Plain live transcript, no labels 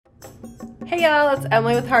Hey y'all, it's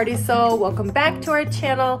Emily with Hearty Sol. Welcome back to our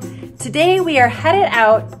channel. Today we are headed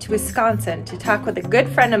out to Wisconsin to talk with a good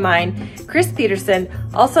friend of mine, Chris Peterson,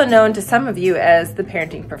 also known to some of you as the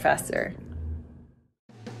Parenting Professor.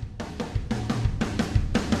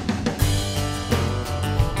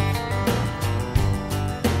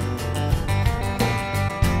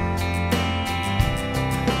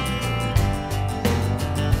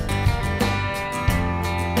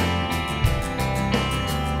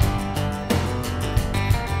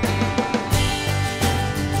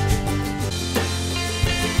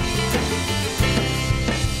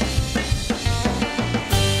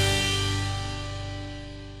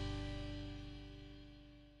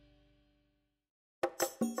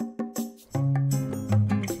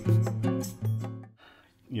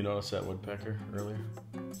 You noticed that woodpecker earlier?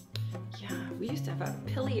 Yeah, we used to have a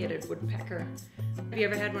pileated woodpecker. Have you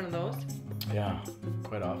ever had one of those? Yeah,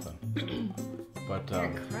 quite often. But They're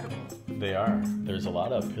incredible. they are. There's a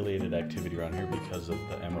lot of pileated activity around here because of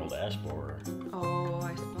the emerald ash borer. Oh,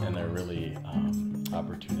 I suppose. And they're really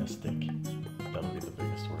opportunistic. That'll be the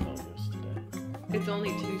biggest word I'll use today. It's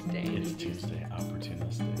only Tuesday. It's Tuesday,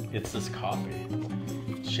 opportunistic. It's this coffee.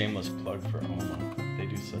 Shameless plug for Oma. They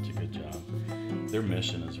do such a good job. Their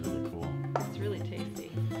mission is really cool. It's really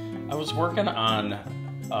tasty. I was working on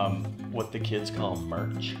what the kids call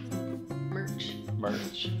merch. Merch.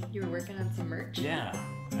 Merch. You were working on some merch? Yeah,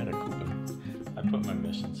 I had a coupon. I put my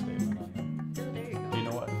mission statement on Oh, there you go. there. You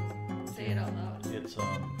know what? Say it out loud. It's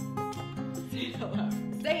Say it out loud.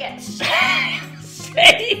 Say it!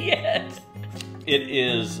 Say it! It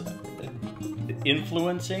is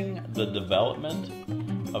influencing the development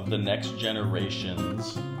of the next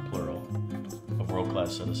generations, plural, of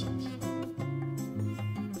world-class citizens.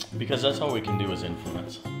 Because that's all we can do is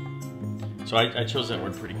influence. So I chose that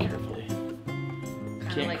word pretty carefully.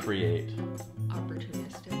 Can't like create.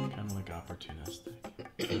 Opportunistic. Kind of like opportunistic.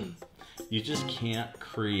 You just can't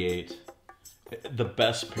create the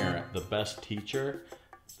best parent, the best teacher.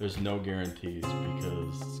 There's no guarantees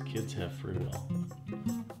because kids have free will.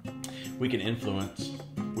 We can influence,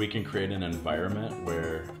 we can create an environment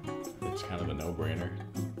where it's kind of a no-brainer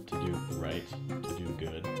to do right, to do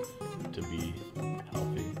good, to be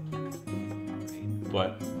healthy.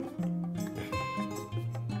 But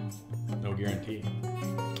no guarantee.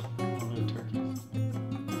 Turkeys.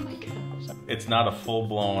 Oh my gosh. It's not a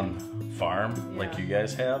full-blown farm like you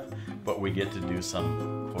guys have, but we get to do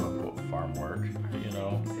some quote-unquote farm work, you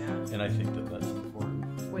know? Yeah. And I think that that's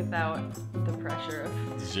important. Without the pressure of...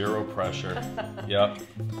 Zero pressure. Yep.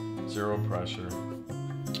 Zero pressure.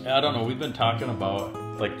 I don't know, we've been talking about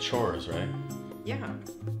like chores, right? Yeah.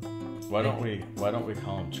 Why don't we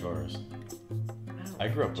call them chores? I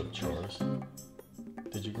grew up with chores.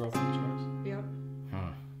 Did you grow up with chores? Yep.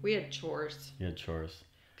 Huh. We had chores. You had chores.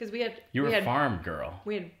 Because we had... You were a farm girl.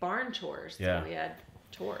 We had barn chores. Yeah. So we had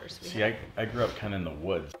chores. See, I grew up kind of in the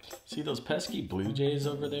woods. See those pesky blue jays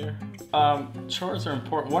over there? Chores are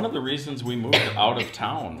important. One of the reasons we moved out of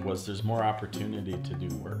town was there's more opportunity to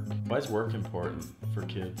do work. Why is work important for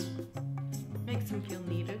kids? Makes them feel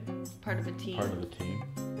needed. Part of a team. Part of the team.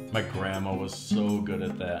 My grandma was so good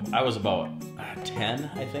at that. I was about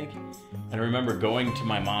 10, I think. And I remember going to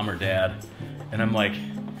my mom or dad and I'm like,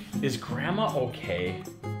 is grandma okay?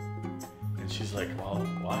 And she's like, well,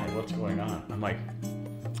 why? What's going on? I'm like,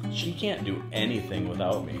 she can't do anything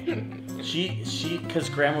without me. Because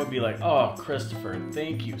grandma would be like, oh, Christopher,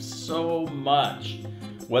 thank you so much.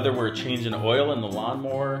 Whether we're changing oil in the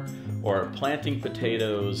lawnmower or planting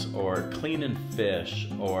potatoes or cleaning fish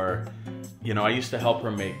or, you know, I used to help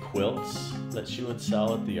her make quilts that she would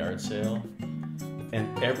sell at the yard sale.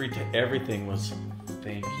 And everything was,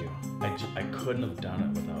 thank you. I couldn't have done it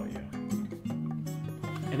without you.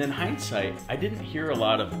 And in hindsight, I didn't hear a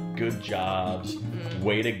lot of good jobs,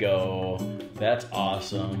 way to go, that's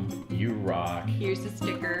awesome, you rock. Here's a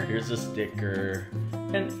sticker. Here's a sticker.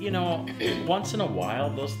 And you know, once in a while,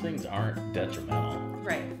 those things aren't detrimental.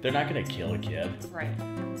 Right. They're not gonna kill a kid. Right.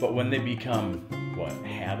 But when they become, what,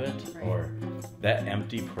 habit? Right. Or that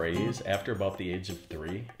empty praise after about the age of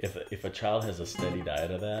 3, if a child has a steady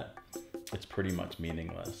diet of that, it's pretty much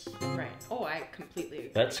meaningless. Right. Oh, I completely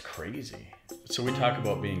agree. That's crazy. So we talk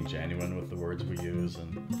about being genuine with the words we use,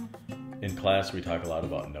 and in class we talk a lot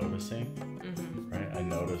about noticing. Right? I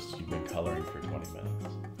noticed you've been coloring for 20 minutes.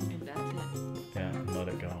 And that's it. Yeah, and let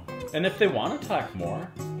it go. And if they want to talk more,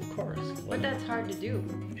 of course. But that's hard to do.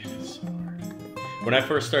 It is so hard. When I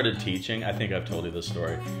first started teaching, I think I've told you this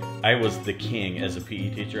story, I was the king as a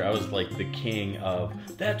PE teacher. I was like the king of,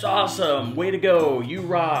 that's awesome, way to go, you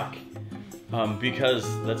rock. Because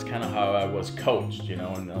that's kind of how I was coached, you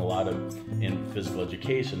know, and a lot of in physical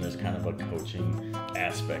education, there's kind of a coaching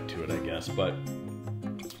aspect to it, I guess. But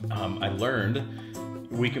I learned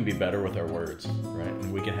we can be better with our words, right?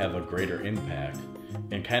 And we can have a greater impact.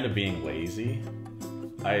 And kind of being lazy,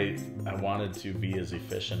 I wanted to be as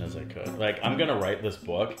efficient as I could. Like, I'm gonna write this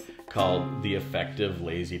book called The Effective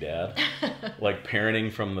Lazy Dad, like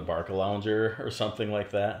parenting from the Barcalounger or something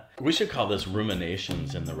like that. We should call this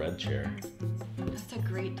Ruminations in the Red Chair. That's a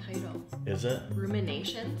great title. Is it?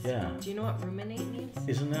 Ruminations? Yeah. Do you know what ruminate means?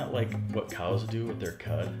 Isn't that like what cows do with their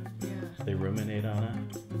cud? Yeah. They ruminate on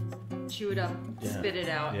it? Chew it up, spit it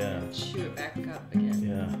out, and chew it back up again.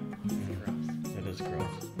 Yeah. It's gross. It is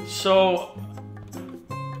gross. So,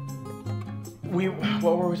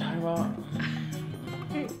 what were we talking about?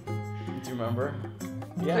 Do you remember?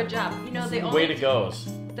 Yeah. Good job. You know, the Way to goes.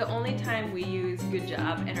 The only time we use good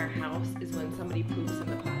job in our house is when somebody poops in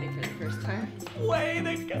the potty for the first time. Way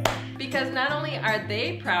to go. Because not only are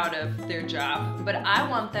they proud of their job, but I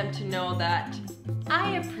want them to know that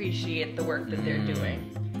I appreciate the work that they're doing.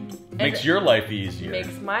 Makes your life easier.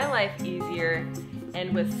 Makes my life easier.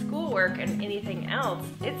 And with schoolwork and anything else,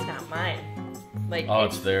 it's not mine. Like,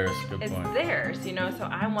 it's theirs. Good point. It's theirs, you know, so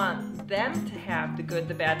I want them to have the good,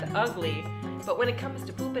 the bad, the ugly. But when it comes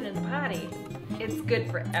to pooping in the potty, it's good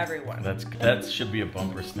for everyone. That should be a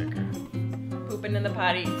bumper sticker. Pooping in the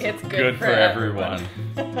potty, it's good for everyone.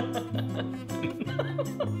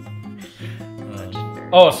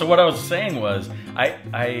 So what I was saying was,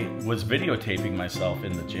 I was videotaping myself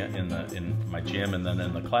in the gym, in my gym, and then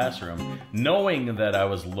in the classroom, knowing that I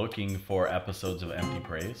was looking for episodes of Empty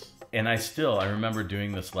Praise. And I remember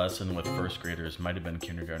doing this lesson with first graders, might have been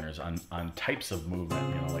kindergartners, on types of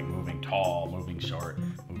movement, you know, like moving tall, moving short,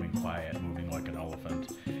 moving quiet, moving like an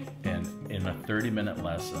elephant. And in a 30-minute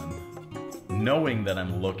lesson, knowing that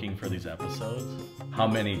I'm looking for these episodes, how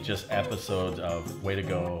many just episodes of Way to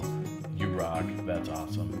Go, You Rock, That's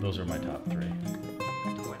Awesome. Those are my top 3.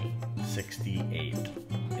 20. 68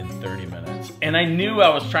 in 30 minutes. And I knew I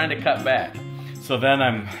was trying to cut back. So then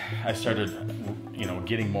I started, you know,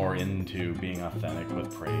 getting more into being authentic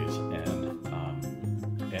with praise, and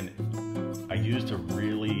I used a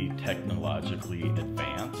really technologically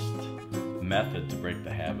advanced method to break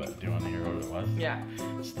the habit. Do you want to hear what it was? Yeah.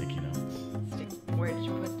 Sticky notes. Where did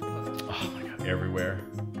you put the post? Oh my God, everywhere.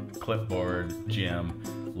 Clipboard, gym,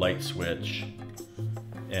 light switch.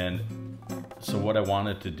 And so what I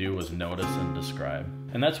wanted to do was notice and describe.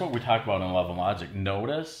 And that's what we talk about in Love and Logic.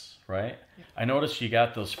 Notice, right? I noticed you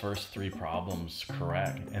got those first 3 problems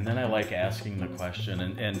correct. And then I like asking the question,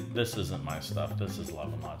 and this isn't my stuff, this is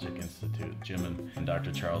Love and Logic Institute, Jim and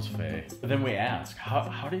Dr. Charles Fay. But then we ask,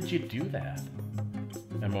 how did you do that?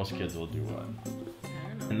 And most kids will do what?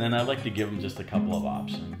 And then I like to give them just a couple of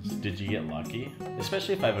options. Did you get lucky?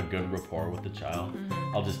 Especially if I have a good rapport with the child.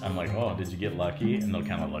 I'm like, oh, did you get lucky? And they'll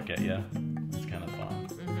kind of look at you. It's kind of fun.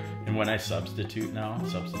 And when I substitute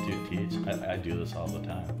teach, I do this all the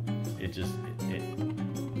time. It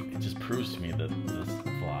just proves to me that this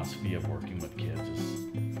philosophy of working with kids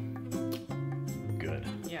is good.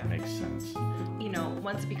 Yeah. Makes sense. You know,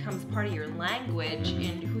 once it becomes part of your language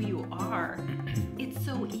and who you are, it's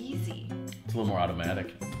so easy. It's a little more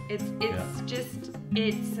automatic. It's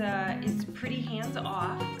pretty hands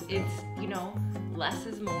off. It's, you know, less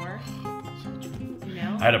is more. You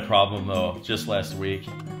know? I had a problem though just last week.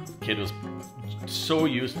 Kid was so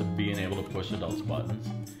used to being able to push adults' buttons,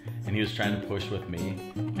 and he was trying to push with me,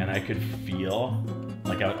 and I could feel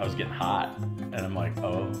like I was getting hot, and I'm like,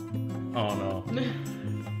 oh no.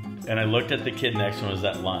 And I looked at the kid next to him. It was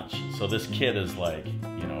at lunch. So this kid is like,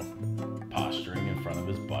 you know, posturing in front of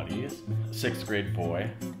his buddies, 6th grade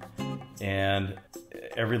boy, and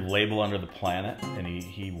every label under the planet, and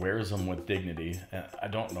he wears them with dignity. And I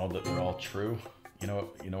don't know that they're all true. You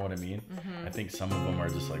know what I mean? I think some of them are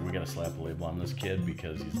just like, we gotta slap a label on this kid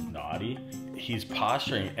because he's naughty. He's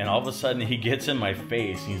posturing, and all of a sudden he gets in my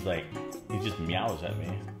face, and he just meows at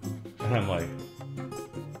me. And I'm like,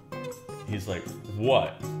 he's like,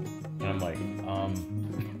 what? And I'm like,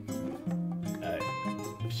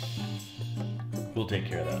 we'll take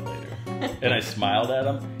care of that later. And I smiled at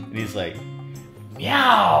him, and he's like,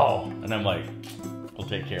 meow! And I'm like, we'll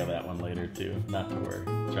take care of that one later too. Not to worry.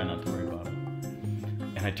 Try not to worry about it.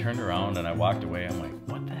 And I turned around and I walked away. I'm like,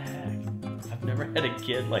 what the heck? I've never had a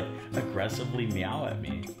kid like aggressively meow at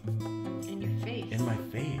me. In your face. In my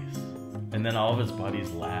face. And then all of his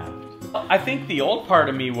buddies laughed. I think the old part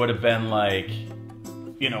of me would have been like,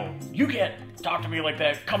 you know, you can't talk to me like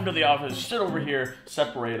that. Come to the office, sit over here,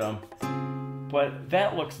 separate them. But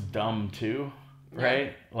that looks dumb too,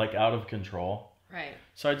 right? Like out of control. Right.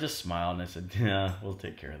 So I just smiled and I said, yeah, we'll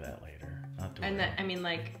take care of that later. Not to worry. And that, I mean,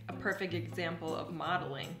 like a perfect example of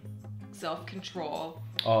modeling self-control.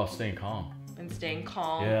 Oh, staying calm. And staying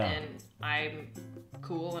calm, and I'm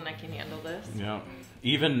cool and I can handle this. Yeah.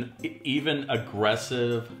 Even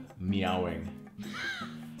aggressive meowing.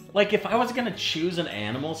 Like if I was gonna choose an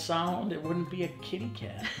animal sound, it wouldn't be a kitty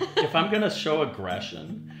cat. If I'm gonna show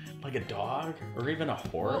aggression, like a dog or even a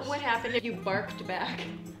horse. What happened if you barked back?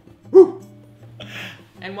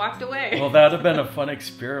 And walked away? Well, that'd have been a fun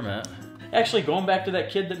experiment. Actually, going back to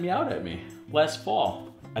that kid that meowed at me last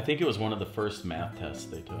fall. I think it was one of the first math tests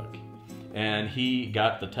they took. And he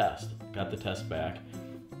got the test back.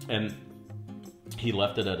 And he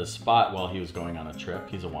left it at a spot while he was going on a trip.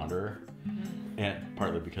 He's a wanderer. Mm-hmm. And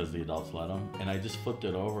partly because the adults let him. And I just flipped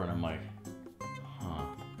it over and I'm like, huh.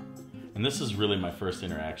 And this is really my first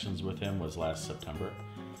interactions with him was last September.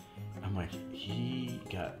 I'm like, he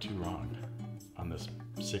got 2 wrong on this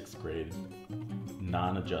 6th grade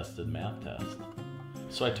non-adjusted math test.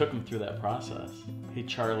 So I took him through that process. Hey,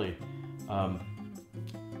 Charlie, I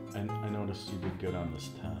noticed you did good on this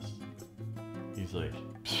test. He's like,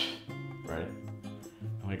 right?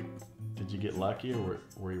 I'm like, did you get lucky or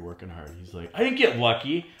were you working hard? He's like, I didn't get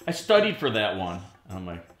lucky. I studied for that one. And I'm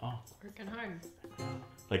like, oh. Working hard.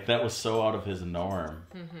 Like that was so out of his norm.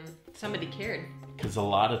 Mm-hmm. Somebody cared. Because a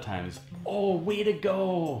lot of times, oh, way to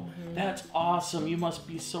go. Mm-hmm. That's awesome. You must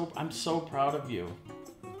be I'm so proud of you.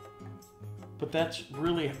 But that's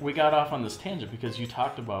really, we got off on this tangent because you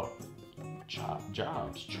talked about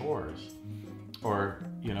jobs, chores, or,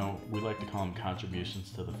 you know, we like to call them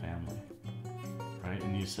contributions to the family, right?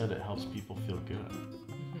 And you said it helps people feel good.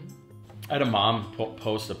 Mm-hmm. I had a mom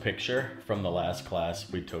post a picture from the last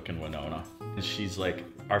class we took in Winona. And she's like,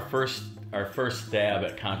 our first stab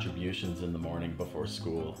at contributions in the morning before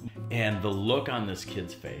school. And the look on this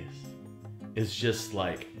kid's face is just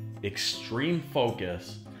like extreme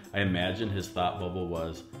focus. I imagine his thought bubble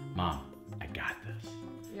was, Mom, I got this.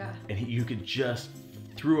 Yeah. And you could just,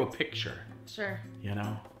 through a picture. Sure. You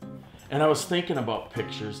know? And I was thinking about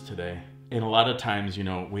pictures today. And a lot of times, you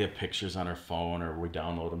know, we have pictures on our phone or we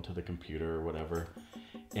download them to the computer or whatever.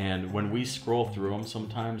 And when we scroll through them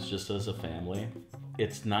sometimes, just as a family,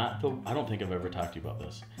 it's not I don't think I've ever talked to you about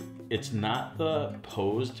this. It's not the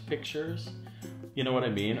posed pictures, you know what I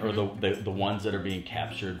mean? Mm-hmm. Or the ones that are being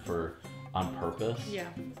captured on purpose. Yeah.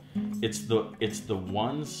 It's the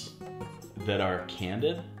ones that are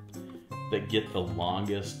candid that get the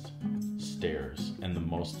longest stares and the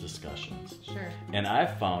most discussions. Sure. And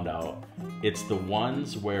I've found out it's the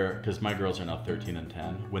ones where, because my girls are now 13 and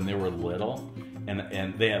 10, when they were little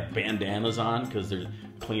and they have bandanas on because they're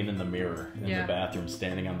cleaning the mirror in the bathroom,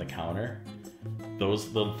 standing on the counter. Those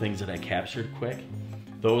little things that I captured quick,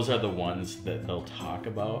 those are the ones that they'll talk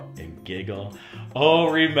about and giggle.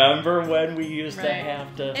 Oh, remember when we used to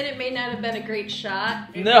have to... And it may not have been a great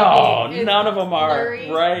shot. No, none of them are.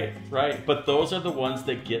 Blurry. Right. But those are the ones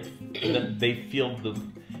that that they feel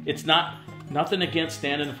it's nothing against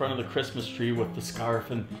standing in front of the Christmas tree with the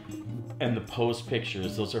scarf and the pose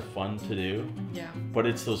pictures. Those are fun to do. Yeah. But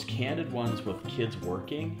it's those candid ones with kids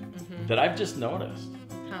working that I've just noticed.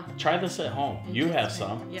 Huh. Try this at home. You have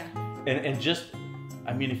some. Yeah. And just...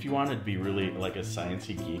 I mean, if you want to be really like a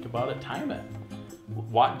sciencey geek about it, time it.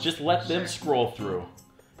 Just let them scroll through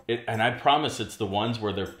it, and I promise it's the ones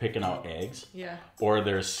where they're picking out eggs, or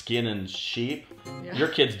they're skinning sheep. Yeah. Your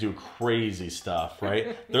kids do crazy stuff,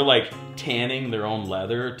 right? They're like tanning their own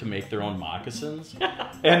leather to make their own moccasins,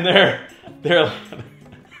 and they're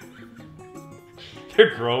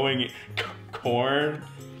growing corn,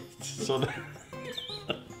 so.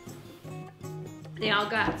 They all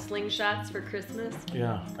got slingshots for Christmas.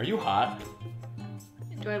 Yeah. Are you hot?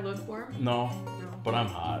 Do I look warm? No. But I'm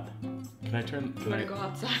hot. Can I go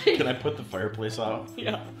outside? Can I put the fireplace out?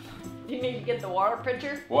 Yeah. You need to get the water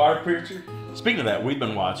pitcher? Water pitcher? Speaking of that, we've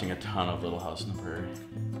been watching a ton of Little House on the Prairie.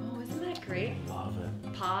 Oh, isn't that great? Love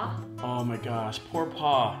it. Pa? Oh my gosh, poor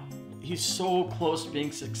Pa. He's so close to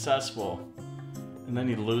being successful. And then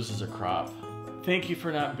he loses a crop. Thank you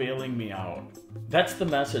for not bailing me out. That's the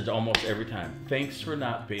message almost every time. Thanks for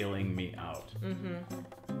not bailing me out.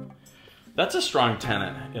 Mm-hmm. That's a strong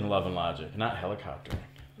tenet in Love and Logic, not helicoptering.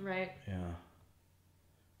 Right. Yeah.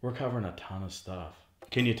 We're covering a ton of stuff.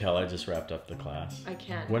 Can you tell I just wrapped up the class? I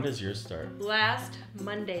can. When does yours start? Last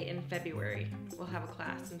Monday in February, we'll have a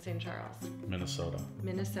class in St. Charles. Minnesota.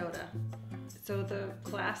 So the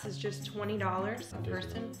class is just $20 a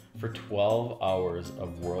person. For 12 hours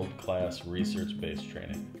of world-class research-based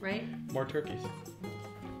training. Right. More turkeys.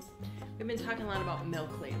 We've been talking a lot about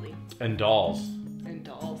milk lately. And dolls. And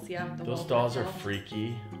dolls, yeah. Those dolls are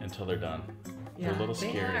freaky until they're done. They're a little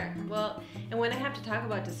scary. They are. Well, and when I have to talk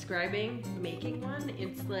about describing making one,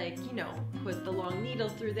 it's like, put the long needle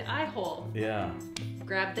through the eye hole. Yeah.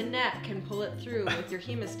 Grab the neck and pull it through with your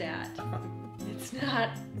hemostat. It's not,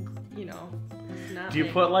 it's not. Do you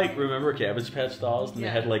put remember Cabbage Patch dolls and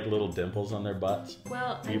Yeah. they had little dimples on their butts?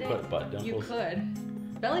 Well, Do you put butt dimples? You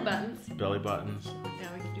could. Belly buttons. Belly buttons. Yeah,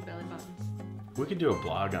 we could do belly buttons. We could do a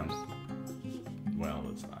blog on. Well,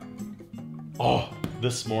 it's not. Oh,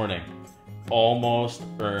 this morning, almost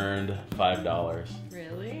earned $5.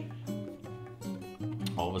 Really?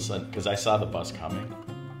 All of a sudden, because I saw the bus coming.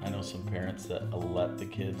 I know some parents that let the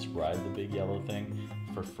kids ride the big yellow thing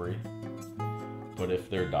for free. But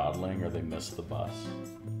if they're dawdling or they miss the bus,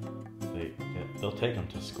 they'll take them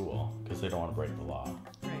to school because they don't want to break the law.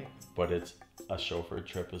 Right. But it's a chauffeur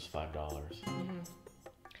trip is $5. Mm-hmm.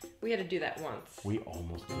 We had to do that once. We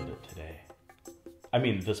almost did it today. I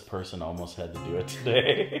mean, this person almost had to do it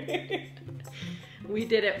today. We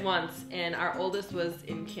did it once, and our oldest was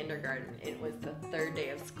in kindergarten. It was the 3rd day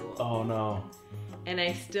of school. Oh no. And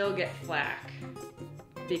I still get flack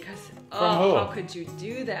because, From who? how could you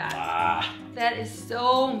do that? Ah. That is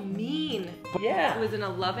so mean. Yeah. It was in a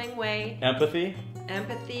loving way. Empathy?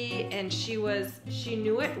 Empathy, and she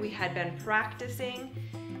knew it. We had been practicing,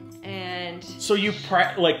 and So you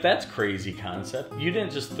that's crazy concept. You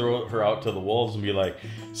didn't just throw her out to the wolves and be like,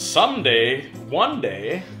 someday, one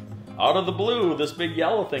day, out of the blue, this big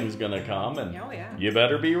yellow thing's gonna come, and you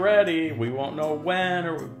better be ready. We won't know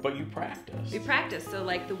when, but you practice. We practiced. So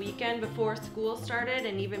the weekend before school started,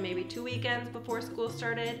 and even maybe 2 weekends before school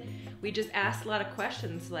started, we just asked a lot of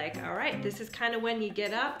questions like, all right, this is kind of when you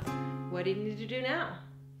get up. What do you need to do now?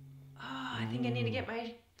 Oh, I think I need to get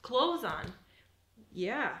my clothes on.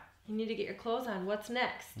 Yeah, you need to get your clothes on. What's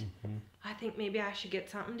next? Mm-hmm. I think maybe I should get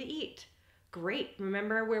something to eat. Great.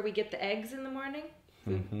 Remember where we get the eggs in the morning?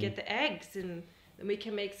 We get the eggs, and then we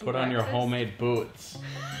can make some Put on your homemade boots.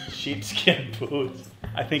 Sheepskin boots.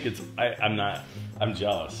 I think I'm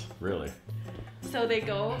jealous, really. So they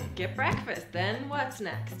go get breakfast. Then what's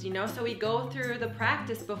next? So we go through the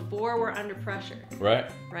practice before we're under pressure. Right.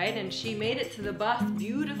 Right? And she made it to the bus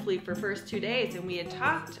beautifully for first 2 days. And we had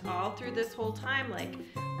talked all through this whole time,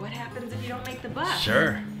 what happens if you don't make the bus?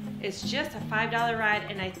 Sure. It's just a $5 ride.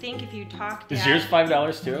 And I think if you talk to Is yours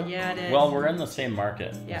 $5 too? Yeah, it is. Well, we're in the same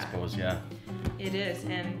market, Yeah. I suppose, yeah. It is.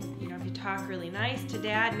 And, if you talk really nice to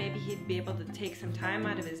Dad, maybe he'd be able to take some time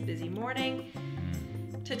out of his busy morning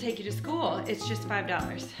to take you to school. It's just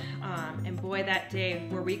 $5. And boy, that day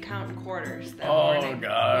were we counting quarters that morning. Oh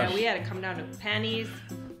gosh. Yeah, we had to come down to pennies.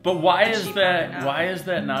 But why is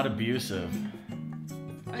that not abusive?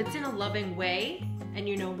 It's in a loving way. And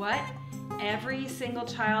you know what? Every single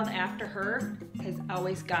child after her has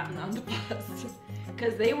always gotten on the bus.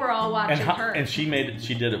 Because they were all watching her. And she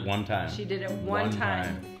did it one time. She did it one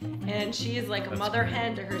time. And she is like a mother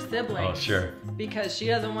hen to her siblings. Oh, sure. Because she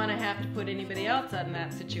doesn't want to have to put anybody else in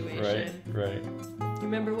that situation. Right. You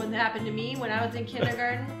remember when that happened to me when I was in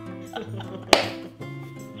kindergarten?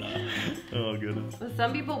 Oh, goodness. Well,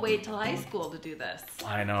 some people wait till high school to do this.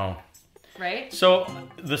 I know. Right? So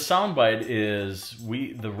the soundbite is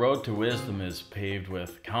the road to wisdom is paved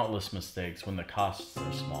with countless mistakes when the costs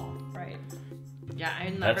are small. Right. Yeah, I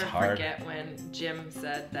never forget when Jim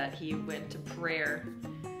said that he went to prayer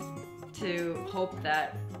to hope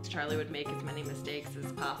that Charlie would make as many mistakes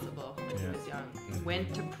as possible when he was young. Mm-hmm.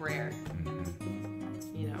 Went to prayer.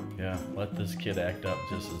 Mm-hmm. Yeah, let this kid act up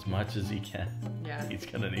just as much as he can. Yeah. He's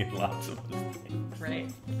gonna need lots of mistakes.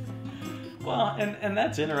 Right. Well, and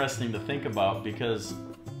that's interesting to think about because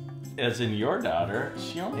as in your daughter,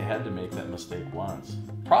 she only had to make that mistake once.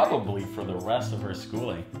 Probably for the rest of her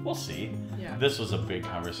schooling. We'll see. Yeah. This was a big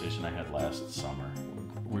conversation I had last summer.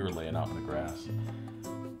 We were laying out in the grass.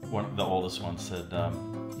 The oldest one said,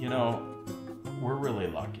 we're really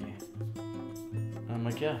lucky. And I'm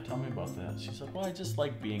like, yeah, tell me about that. She's like, well, I just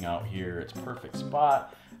like being out here. It's a perfect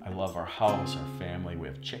spot. I love our house, our family. We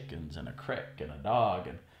have chickens and a crick and a dog.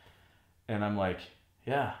 And I'm like,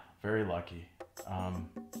 yeah, very lucky.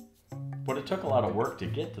 But it took a lot of work to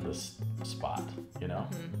get to this spot,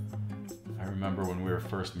 Mm-hmm. I remember when we were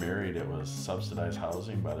first married, it was subsidized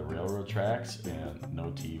housing by the railroad tracks and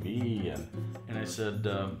no TV. And I said,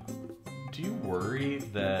 do you worry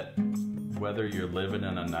that whether you're living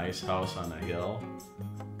in a nice house on a hill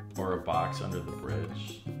or a box under the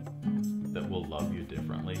bridge, that we'll love you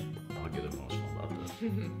differently? I'll get emotional about this.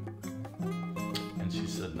 And she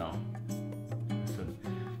said, no. I said,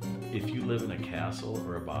 if you live in a castle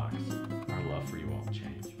or a box, our love for you won't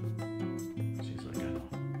change. She's like, I know.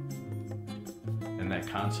 And that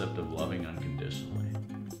concept of loving unconditionally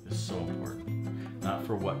is so important. not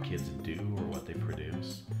for what kids do or what they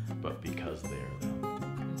produce, but because they are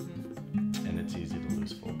them. And it's easy to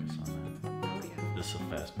lose focus on that. Oh yeah. This is a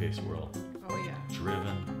fast-paced world. Oh yeah.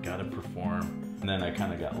 Driven, gotta perform. And then I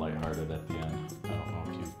kind of got lighthearted at the end. I don't know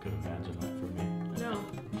if you could imagine that for me. No,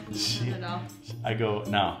 not at all. I go,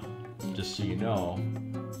 now, just so you know,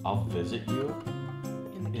 I'll visit you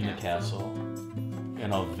in the castle,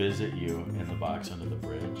 and I'll visit you in the box under the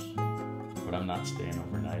bridge, but I'm not staying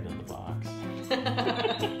overnight in the box.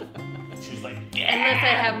 She's like, yeah. Unless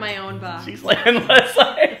I have my own box. She's like, unless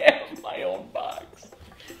I have my own box.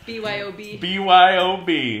 BYOB.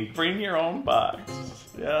 BYOB. Bring your own box.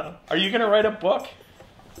 Yeah. Are you gonna write a book?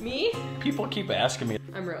 Me? People keep asking me.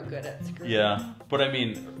 I'm real good at scribbling. Yeah, but I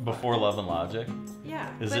mean, before Love and Logic, Yeah.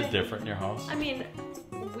 is it different in your house? I mean,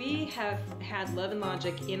 we have had Love and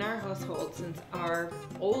Logic in our household since our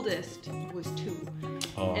oldest was 2.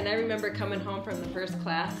 Oh. And I remember coming home from the first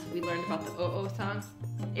class, we learned about the Oh Oh song.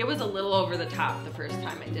 It was a little over the top the first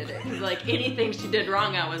time I did it. 'Cause like anything she did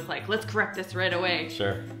wrong, I was like, let's correct this right away.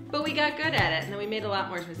 Sure. But we got good at it, and then we made a lot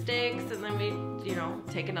more mistakes, and then we, you know,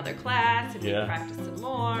 take another class, and we practice some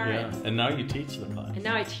more. Yeah, and now you teach the class. And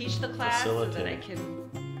now I teach the class so that I can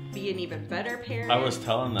be an even better parent. I was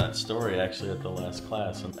telling that story actually at the last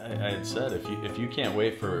class, and I had said if you can't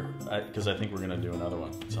wait for, because I think we're gonna do another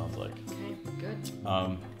one. It sounds like. Okay,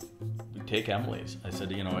 good. Take Emily's. I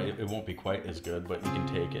said, you know, it won't be quite as good, but you can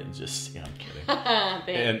take it and just see. I'm kidding.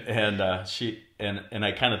 Thanks. And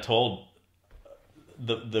I kind of told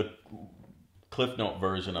the Cliff Note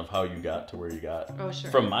version of how you got to where you got. Oh, sure.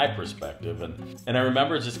 From my perspective, and I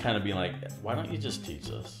remember just kind of being like, why don't you just teach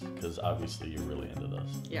us? Because obviously you're really into this.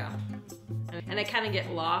 Yeah. And I kind of get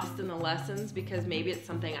lost in the lessons because maybe it's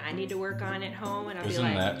something I need to work on at home, and I'll be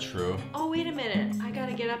like, isn't that true? Oh, wait a minute, I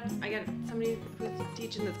gotta get up. I got somebody who's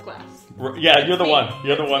teaching this class. Yeah, you're the me. one.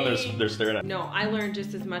 You're the That's one me. they're staring at. No, I learn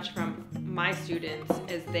just as much from my students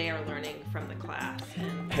as they are learning from the class.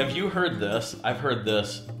 Have you heard this? I've heard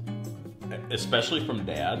this, especially from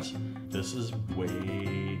dads. This is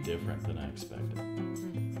way different than I expected.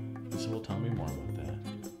 So, well, tell me more about that.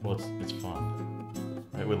 Well, it's fun.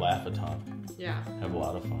 Right? We laugh a ton. Yeah. Have a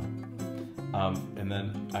lot of fun. And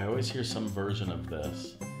then I always hear some version of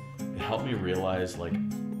this. It helped me realize, like,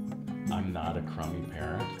 I'm not a crummy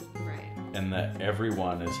parent. Right. And that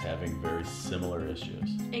everyone is having very similar issues.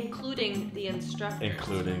 Including the instructors.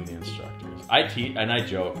 I teach, and I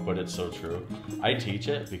joke, but it's so true. I teach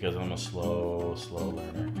it because I'm a slow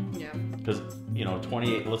learner. Yeah. Because, you know,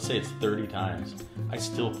 28, let's say it's 30 times, I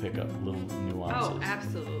still pick up little nuances. Oh,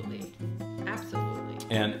 absolutely. Absolutely.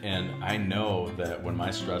 And I know that when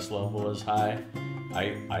my stress level is high,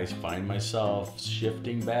 I find myself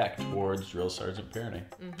shifting back towards drill sergeant parenting.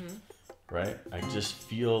 Mm-hmm. Right? I just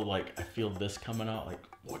feel like, I feel this coming out, like,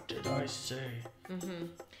 what did I say? Mm-hmm.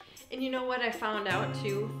 And you know what I found out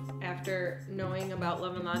too, after knowing about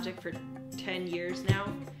Love and Logic for 10 years now?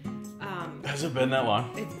 Has it been that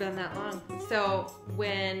long? It's been that long. So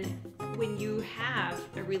when you have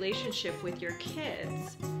a relationship with your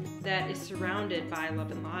kids that is surrounded by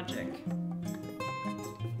Love and Logic,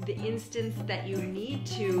 the instance that you need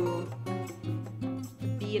to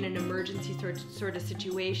be in an emergency sort of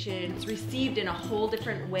situation, it's received in a whole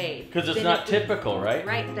different way. Because it's not typical, right?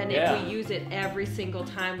 Right, than if we use it every single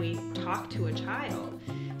time we talk to a child.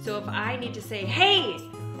 So if I need to say, hey,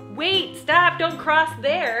 wait, stop, don't cross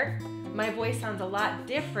there, my voice sounds a lot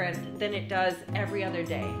different than it does every other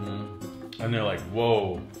day. Mm-hmm. And they're like,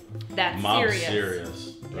 whoa, that's mom's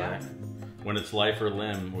serious. Right? Yeah. When it's life or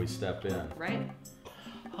limb, we step in. Right.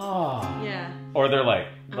 Oh. Yeah. Or they're like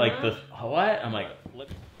what? I'm like, look.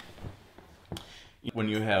 When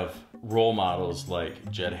you have role models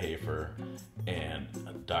like Jed Hafer and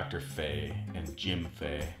Dr. Fay and Jim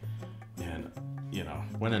Fay, and, you know,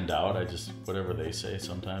 when in doubt, I just, whatever they say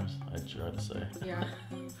sometimes, I try to say. Yeah.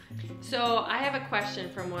 So I have a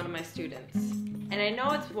question from one of my students, and I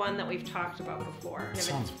know it's one that we've talked about before. It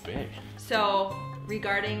sounds big. So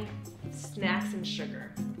regarding snacks and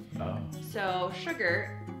sugar. Oh. So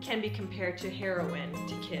sugar can be compared to heroin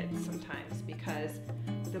to kids sometimes because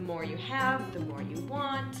the more you have, the more you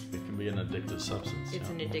want. It can be an addictive substance. It's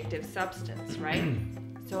an addictive substance, right?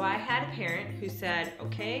 So I had a parent who said,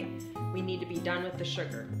 okay, we need to be done with the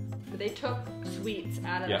sugar. But they took sweets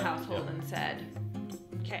out of the household and said,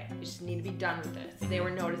 okay, we just need to be done with this. They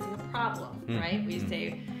were noticing a problem, right? We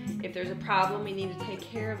say, if there's a problem, we need to take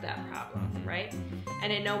care of that problem, right?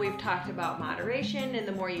 And I know we've talked about moderation, and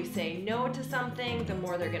the more you say no to something, the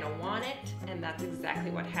more they're gonna want it, and that's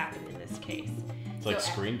exactly what happened in this case. It's like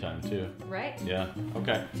screen time too. Right? Yeah,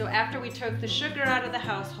 okay. So after we took the sugar out of the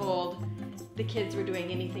household, the kids were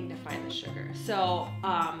doing anything to find the sugar. So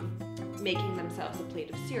making themselves a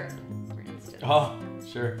plate of syrup, for instance. Oh,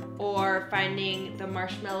 sure. Or finding the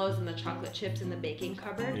marshmallows and the chocolate chips in the baking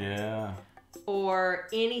cupboard. Yeah. Or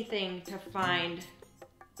anything to find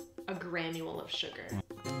a granule of sugar.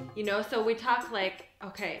 You know, so we talk like,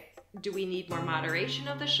 okay, do we need more moderation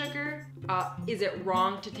of the sugar? Is it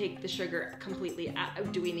wrong to take the sugar completely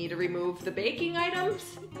out? Do we need to remove the baking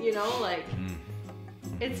items? You know, like,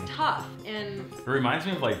 it's tough. And it reminds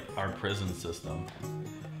me of like our prison system,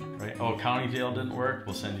 right? Oh, county jail didn't work,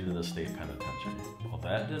 we'll send you to the state penitentiary. Well,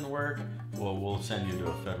 that didn't work, well, we'll send you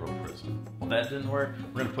to a federal prison. Well, that didn't work,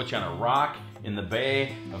 we're gonna put you on a rock in the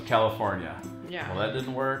Bay of California. Yeah. Well, that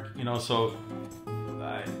didn't work, you know, so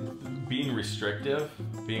being restrictive,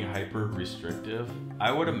 being hyper restrictive,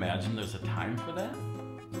 I would imagine there's a time for that.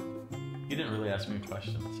 You didn't really ask me a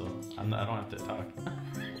question, so I don't have to talk.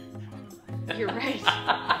 You're right.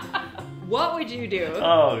 What would you do?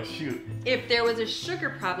 Oh, shoot. If there was a sugar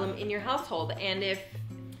problem in your household, and if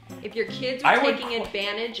your kids were taking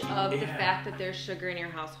advantage of the fact that there's sugar in your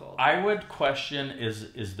household? I would question,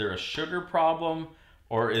 is there a sugar problem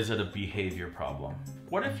or is it a behavior problem?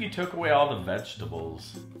 What if you took away all the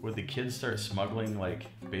vegetables? Would the kids start smuggling like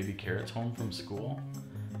baby carrots home from school?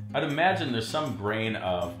 I'd imagine there's some grain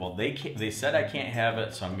of, well, they said I can't have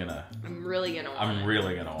it, so I'm really gonna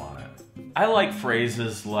want it. I like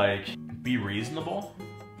phrases like, be reasonable.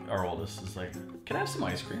 Our oldest is like, can I have some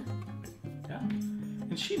ice cream? Yeah.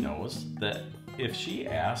 And she knows that if she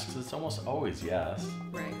asks, it's almost always yes.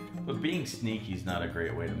 Right. But being sneaky is not a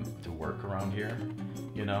great way to work around here.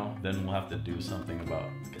 You know, then we'll have to do something about,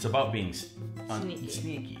 it's about being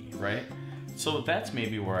sneaky, right? So that's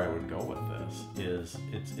maybe where I would go with this, is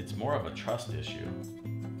it's more of a trust issue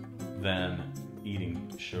than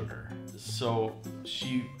eating sugar. So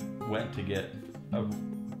she went to get a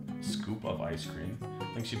scoop of ice cream. I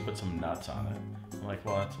think she put some nuts on it. I'm like,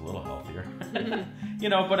 well, that's a little healthier. You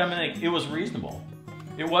know, but I mean, like, it was reasonable.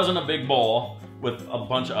 It wasn't a big bowl with a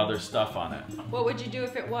bunch of other stuff on it. What would you do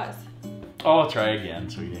if it was? Oh, I'll try again,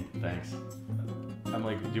 sweetie. Thanks. I'm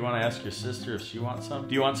like, do you want to ask your sister if she wants some?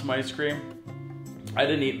 Do you want some ice cream? I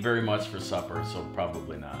didn't eat very much for supper, so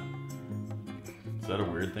probably not. Is that a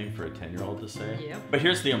weird thing for a 10-year-old to say? Yep. But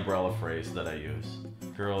here's the umbrella phrase that I use.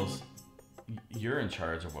 Girls, you're in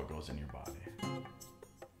charge of what goes in your body.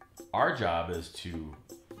 Our job is to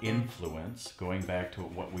influence, going back to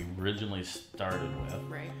what we originally started with,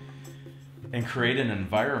 right, and create an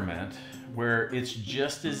environment where it's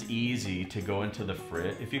just as easy to go into the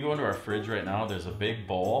fridge. If you go into our fridge right now, there's a big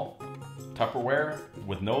bowl, Tupperware,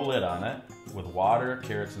 with no lid on it, with water,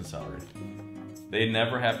 carrots, and celery. They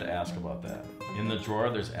never have to ask about that. In the drawer,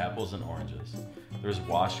 there's apples and oranges. There's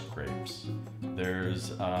washed grapes.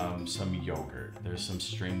 There's some yogurt. There's some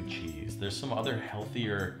string cheese. There's some other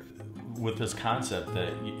healthier, with this concept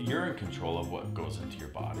that you're in control of what goes into your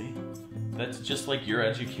body. That's just like your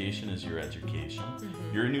education is your education.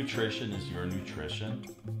 Mm-hmm. Your nutrition is your nutrition.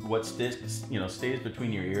 What stays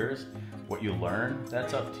between your ears, what you learn,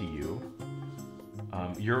 that's up to you.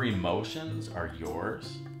 Your emotions are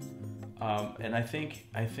yours. And I think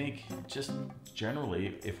just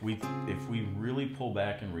generally, if we really pull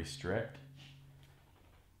back and restrict,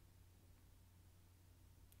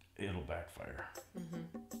 it'll backfire. Mm-hmm.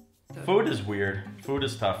 Food is weird. Food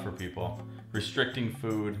is tough for people. Restricting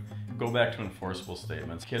food. Go back to enforceable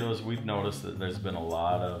statements. Kiddos, we've noticed that there's been a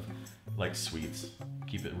lot of like sweets.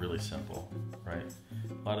 Keep it really simple, right?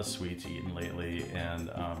 A lot of sweets eaten lately, and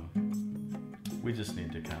we just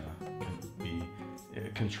need to kind of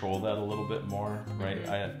control that a little bit more, right?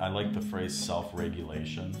 I like the phrase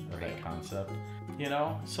self-regulation, or that concept. You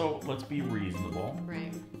know, so let's be reasonable.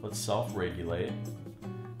 Right. Let's self-regulate.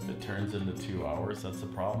 If it turns into 2 hours, that's a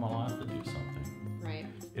problem. I'll have to do something. Right.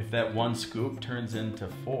 If that one scoop turns into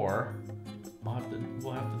 4, we'll have to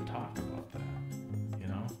talk about that. You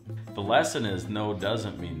know? The lesson is no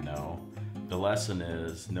doesn't mean no. The lesson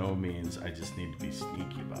is no means I just need to be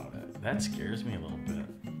sneaky about it. That scares me a little bit.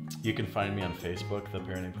 You can find me on Facebook, The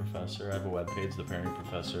Parenting Professor. I have a webpage,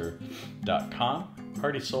 theparentingprofessor.com.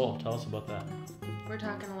 Hearty Sol, tell us about that. We're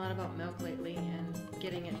talking a lot about milk lately and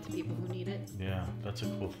getting it to people who need it. Yeah, that's a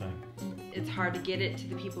cool thing. It's hard to get it to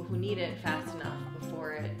the people who need it fast enough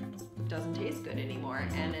before it doesn't taste good anymore.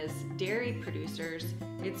 And as dairy producers,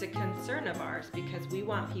 it's a concern of ours because we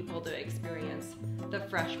want people to experience the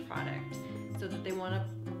fresh product so that they want to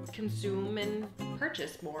consume and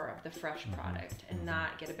purchase more of the fresh product and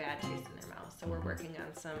not get a bad taste in their mouth. So we're working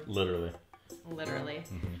on some... Literally.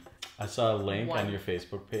 Mm-hmm. I saw a link on your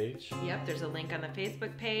Facebook page. Yep, there's a link on the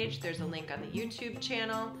Facebook page. There's a link on the YouTube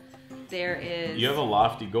channel. There is... You have a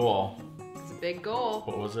lofty goal. big goal.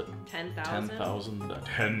 What was it? $10,000.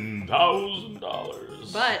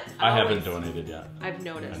 $10,000. But I haven't donated yet. I've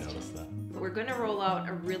noticed. I noticed that. We're going to roll out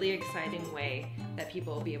a really exciting way that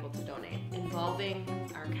people will be able to donate involving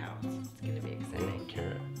our cows. It's going to be exciting.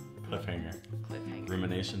 Carrot. Cliffhanger.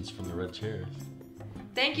 Ruminations from the red chairs.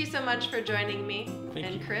 Thank you so much for joining me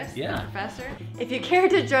and Chris, the Yeah. professor. If you care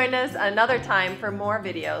to join us another time for more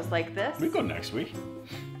videos like this, We go next week.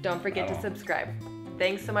 don't forget to subscribe.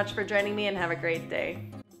 Thanks so much for joining me and have a great day.